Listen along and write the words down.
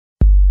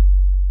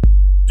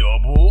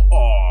Double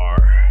R.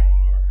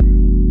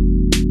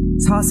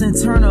 Toss and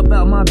turn up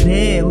out my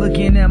bed,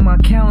 looking at my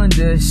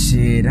calendar.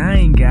 Shit, I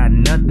ain't got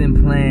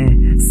nothing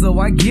planned. So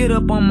I get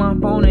up on my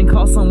phone and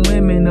call some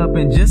women up.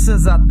 And just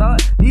as I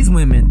thought, these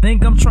women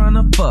think I'm trying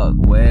to fuck.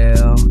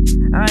 Well,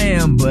 I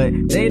am, but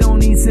they don't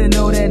need to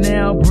know that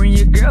now. Bring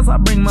your girls, I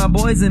bring my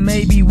boys, and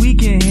maybe we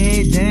can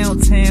head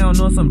downtown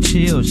on some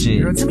chill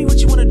shit. Girl, tell me what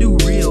you wanna do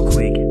real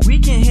quick. We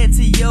can head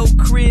to your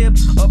crib,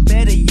 or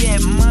better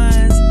yet,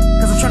 mine's.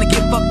 Cause I'm trying to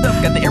get fucked up.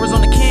 Got the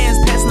Arizona cans,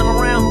 passing them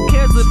around. Who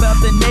cares about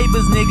the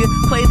neighbors, nigga?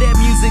 Play that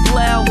music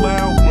loud,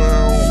 loud,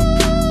 loud.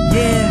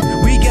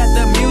 Yeah, we got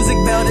the music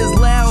about as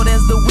loud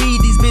as the weed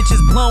these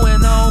bitches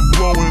blowing on.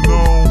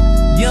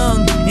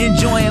 Young,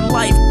 enjoying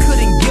life,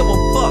 couldn't give a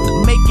fuck.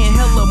 Making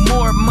hella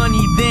more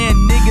money than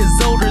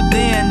niggas older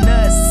than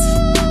us.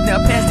 Now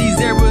pass these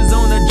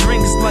Arizona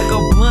drinks like a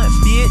blunt,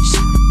 bitch.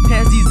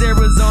 Pass these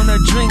Arizona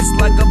drinks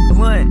like a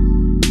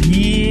blunt,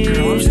 bitch.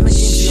 Girl, I'm trying to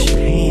get your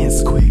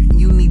pants quick.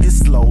 You need to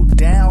slow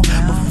down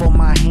before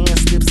my hand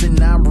slips and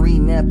I'm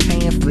reading that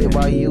pamphlet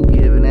while you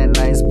giving that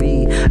nice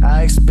beat.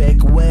 I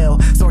expect well,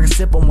 so I can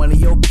sip on one of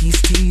your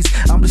peace teas.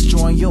 I'm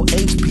destroying your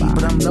HP,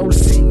 but I'm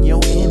noticing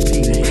your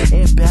MP.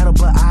 In battle,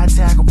 but I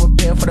tackle,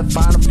 prepare for the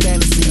final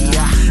fantasy.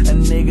 A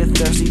nigga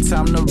thirsty,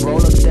 time to roll